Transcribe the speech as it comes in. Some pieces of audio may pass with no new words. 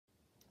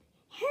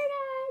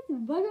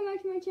welcome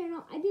back to my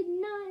channel. I did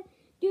not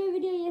do a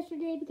video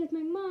yesterday because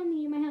my mom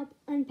needed my help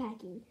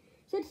unpacking.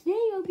 So today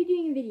I'll be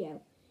doing a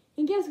video.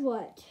 And guess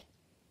what?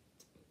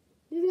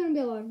 This is going to be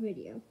a long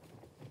video.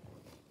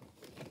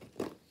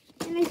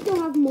 And I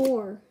still have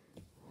more.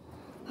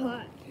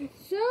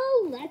 So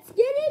let's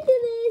get into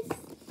this.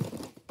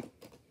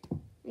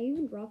 I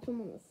even dropped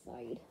some on the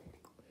side.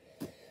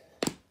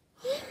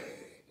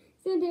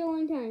 It's going to take a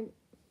long time.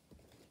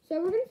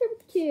 So we're going to start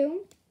with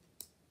 2.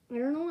 I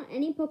don't know what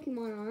any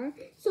Pokemon are,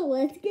 so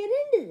let's get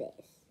into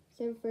this.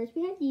 So first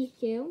we have these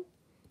 2.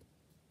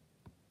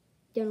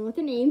 Don't know what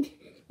they're named.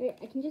 Wait,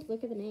 I can just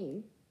look at the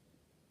name.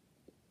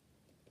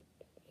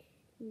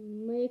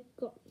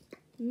 Mikolot.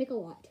 I'm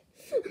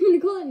going to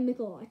call it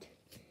Mikolot.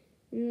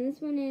 And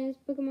this one is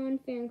Pokemon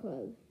Fan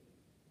Club.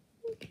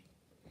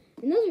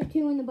 And those are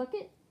 2 in the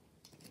bucket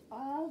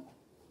of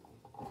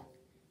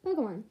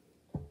Pokemon.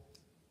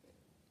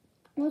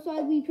 Also,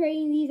 I'll be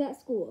trading these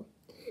at school.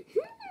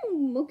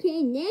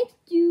 Okay, next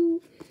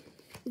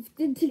it's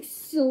gonna take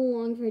so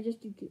long for I just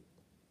do 2.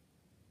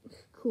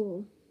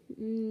 Cool.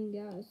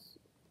 Yes.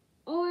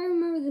 Oh, I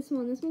remember this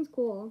one. This one's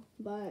cool,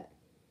 but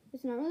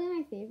it's not really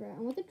my favorite. I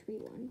want the tree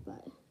one,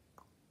 but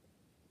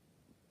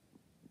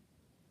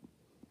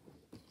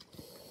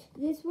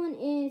this one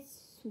is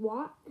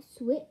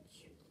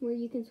Switch, where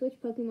you can switch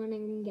Pokemon,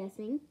 I'm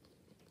guessing.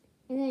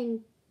 And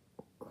then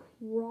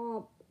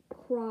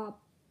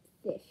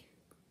Cropfish.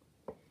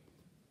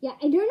 Yeah,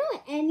 I don't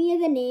know any of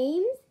the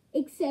names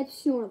except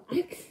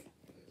Snorlax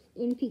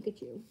and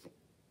Pikachu.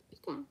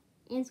 Yeah,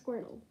 and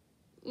Squirtle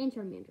and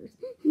Charmanders.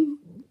 Dang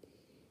it.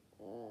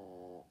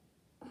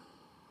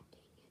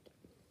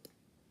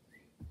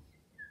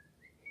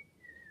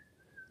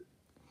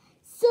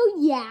 So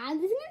yeah,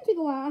 this is gonna take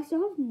a while. I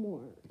still have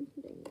more. I'm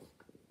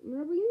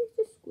gonna bring this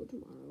to school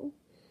tomorrow.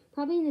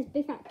 Probably in this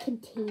big fat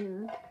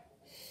container.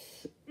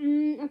 Okay. I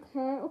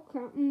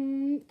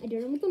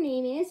don't know what the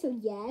name is, so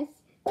yes.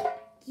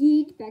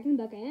 Geek, back in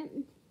the bucket.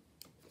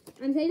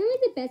 I'm saving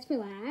like the best for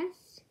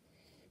last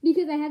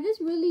because I have this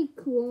really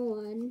cool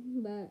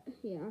one, but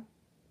yeah.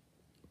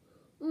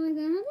 Oh my god,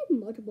 I have like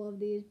multiple of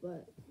these,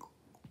 but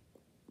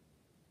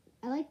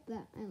I like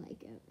that. I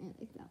like it. I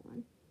like that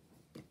one.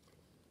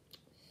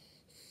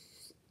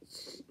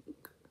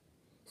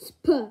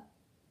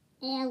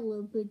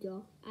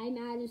 Alabama. I'm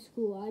out of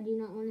school. I do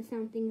not want to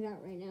sound things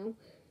out right now.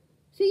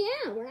 So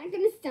yeah, we're not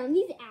gonna sound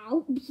these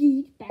out.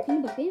 Geek, back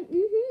in the bucket.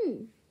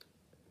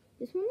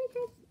 This one like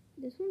has,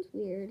 this one's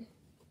weird.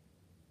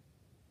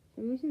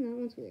 For some reason that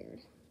one's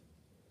weird.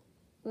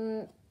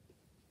 But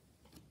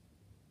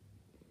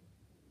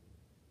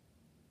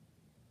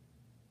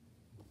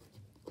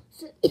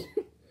so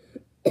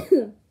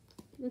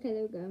okay,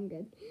 there we go, I'm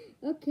good.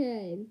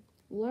 Okay.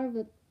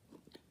 Larva.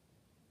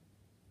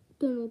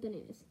 Don't know what the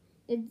name is.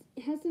 It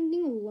has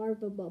something with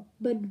Larvaba.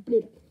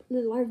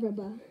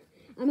 Larvaba.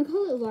 I'm gonna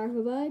call it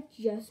Larvaba,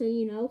 just so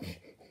you know.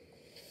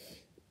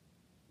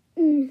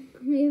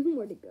 We have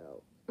more to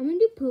go. I'm gonna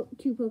do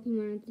 2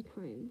 Pokemon at a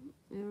time.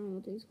 I don't know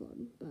what these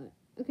called, but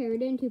okay, we're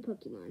doing 2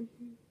 Pokemon.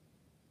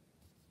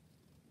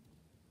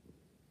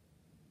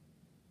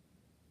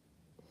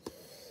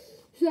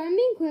 So I'm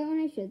being quiet when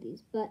I show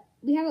these, but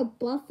we have a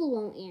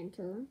Buffalo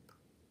Answer,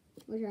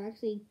 which I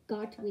actually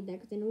got to read that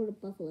because I know what a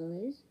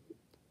buffalo is.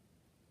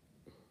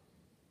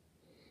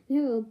 We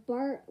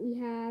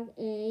have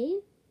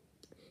a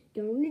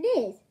don't know what it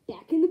is.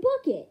 Back in the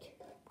bucket.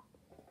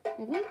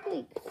 I have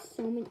like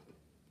so many.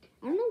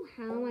 I don't know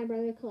how my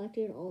brother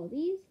collected all of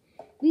these.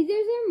 These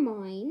are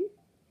mine.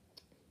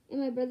 And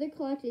my brother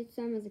collected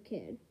some as a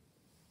kid.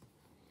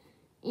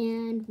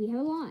 And we have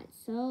a lot.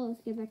 So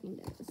let's get back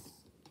into this.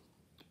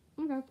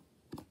 Okay. I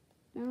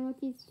don't know what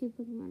these 2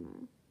 Pokemon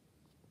are.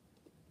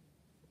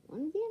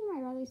 One of these is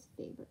my brother's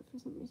favorite for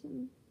some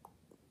reason.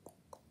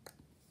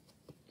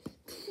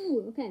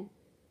 Ooh, okay.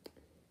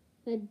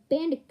 The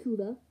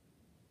Bandicoota.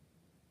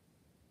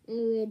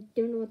 And I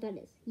don't know what that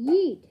is.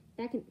 Yeet.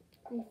 Back in.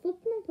 I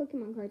flipped my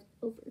Pokemon cards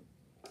over.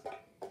 I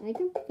like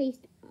them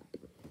faced up.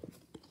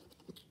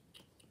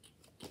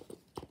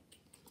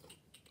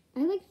 I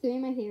have like 3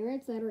 of my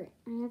favorites that are.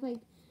 I have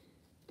like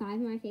 5 of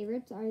my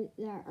favorites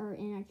that are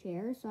in a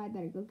chair, so I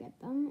better go get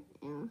them.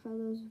 And I'll show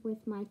those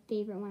with my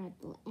favorite one at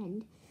the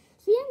end.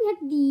 So yeah, we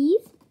have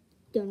these.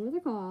 Don't know what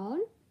they're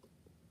called.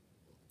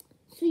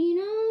 So you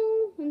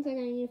know, one second,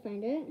 I need to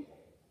find it.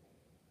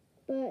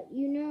 But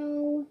you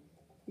know,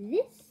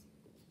 this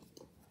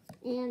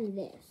and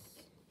this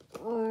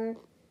are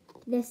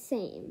the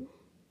same.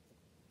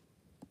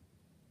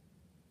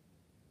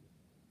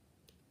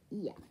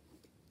 Yeah.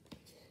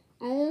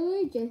 I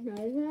literally just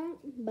noticed that,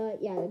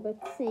 but yeah, they're both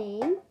the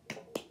same.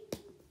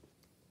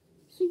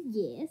 So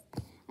yes,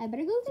 I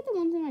better go get the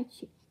ones in my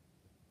chair.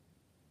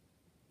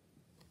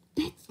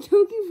 That's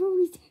joking for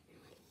me.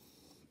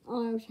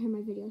 Oh, I wish I had my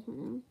videos right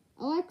now.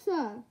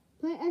 Alexa,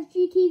 play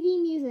FGTV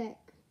music.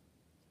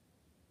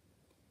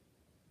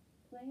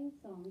 Playing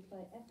songs by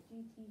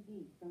FGTV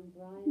from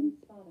Brian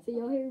Spotify. So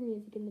y'all hear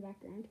music in the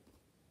background.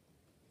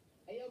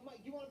 Hey, yo,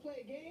 Mike, you want to play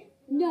a game?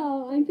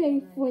 No, I'm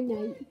playing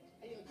Fortnite.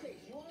 Hey, yo,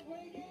 Chase, you want to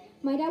play a game?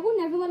 My dad will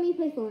never let me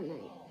play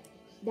Fortnite.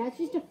 That's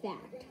just a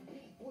fact.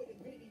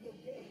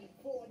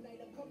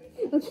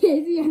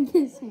 Okay, so you have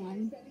this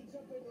one.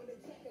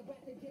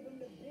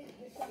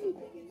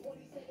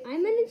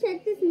 I'm gonna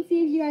check this and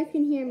see if you guys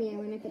can hear me.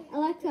 When I put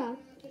Alexa,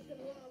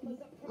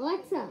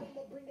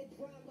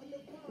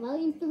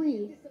 volume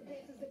 3.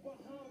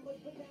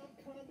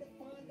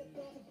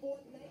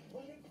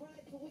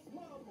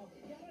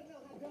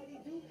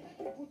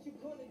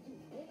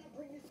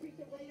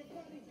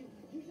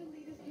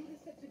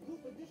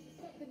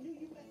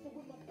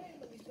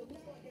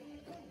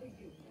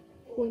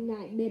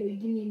 Fortnite better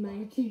give me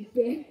my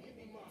feedback.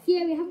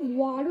 See, we have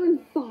water and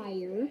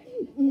fire.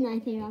 And I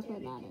think that's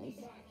what that is.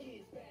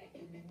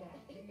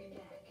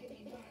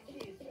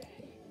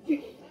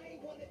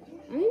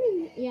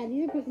 Yeah,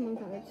 these are Pokemon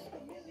cards.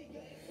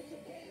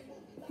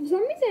 For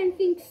some reason, I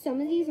think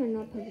some of these are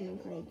not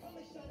Pokemon cards.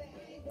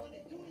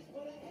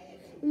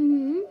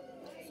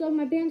 So if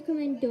my parents come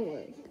in, don't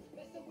worry.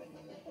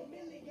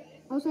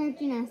 Also, I have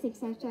gymnastics,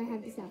 so I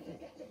have this outfit.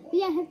 But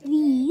yeah, I have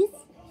these.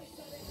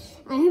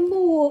 I have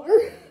more.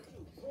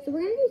 So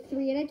we're gonna do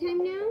 3 at a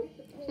time now.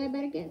 So I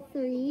better get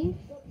 3.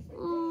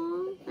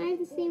 Aww, I have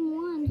the same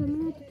one, so I'm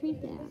gonna have to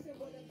treat that.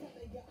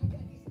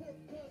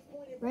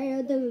 Right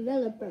out the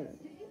developer.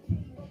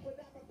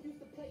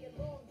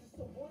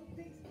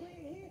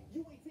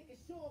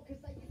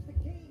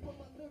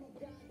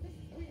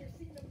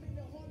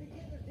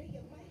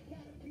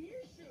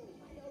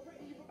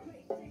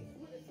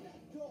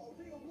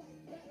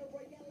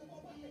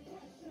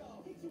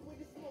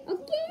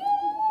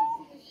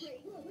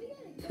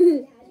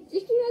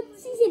 Just came out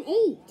season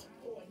 8.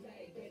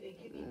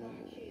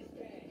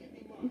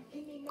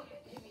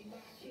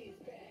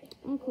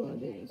 I'm cool with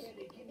this.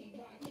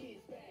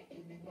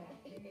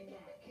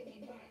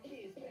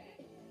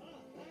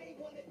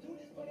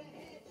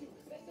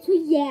 So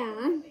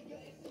yeah,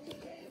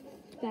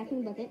 back in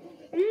the bucket.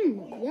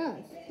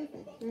 Yes,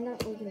 perfect. I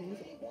got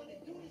organized.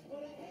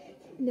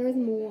 There's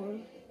more.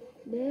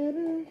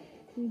 Better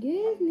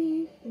give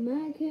me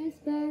my kiss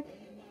back.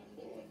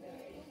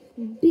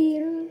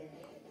 Better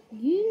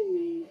give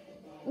me.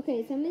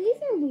 Okay, some of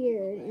these are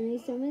weird, and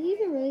some of these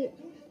are really.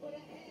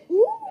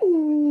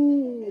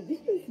 Ooh,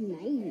 this is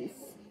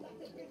nice.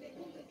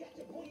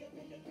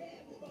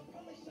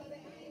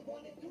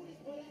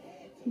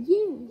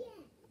 Yeah,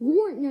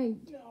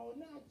 Fortnite. No,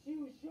 not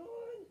you,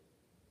 Sean.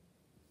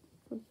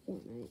 What's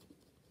Fortnite?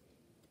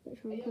 Hey,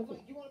 yo,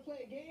 you want to play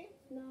a game?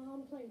 No,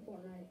 I'm playing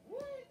Fortnite.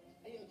 What?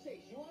 Hey, yo,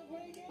 Chase, you want to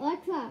play a game?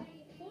 Alexa,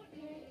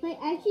 play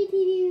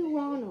HGTV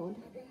Ronald.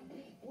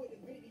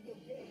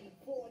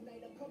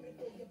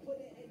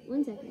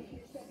 1 second.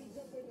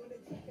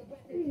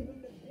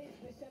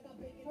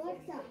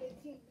 Alexa,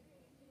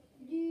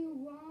 do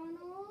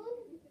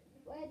Ronald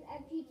with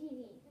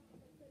FGTV.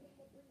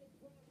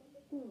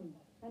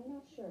 I'm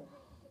not sure.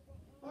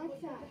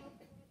 Alexa,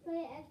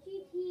 play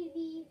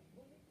FGTV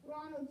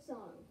Ronald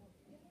song.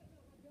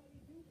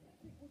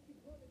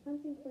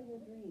 Hunting for Your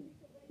Dreams.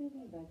 TV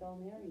by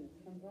Galnerius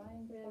from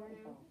Brian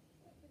Barnhouse.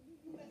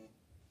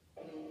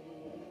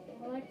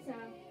 Alexa,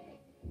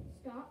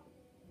 stop.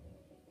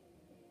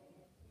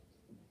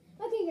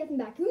 Okay, getting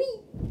back to me.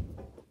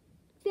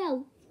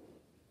 Fell.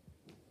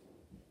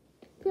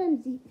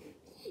 Clumsy.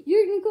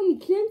 You're gonna call me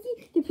clumsy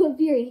to put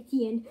Fury at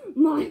the end.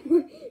 My.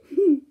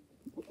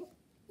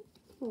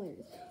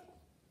 Hilarious.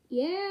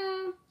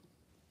 Yeah.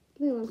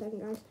 Give me 1 second,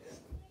 guys.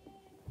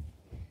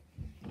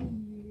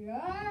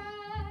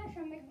 Yes,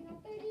 I'm making a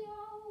video.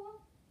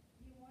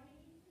 You want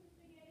to eat some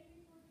spaghetti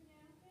before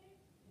gymnastics?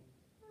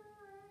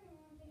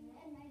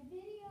 And my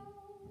video.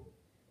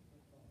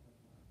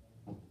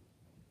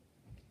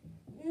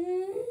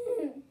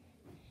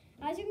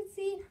 As you can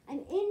see, I'm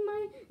in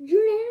my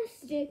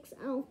gymnastics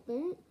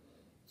outfit.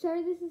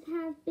 Sorry this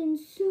has been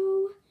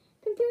so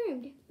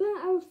confirmed, but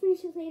I will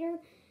finish it later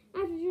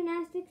after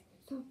gymnastics.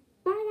 So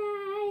bye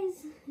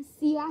guys.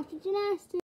 See you after gymnastics.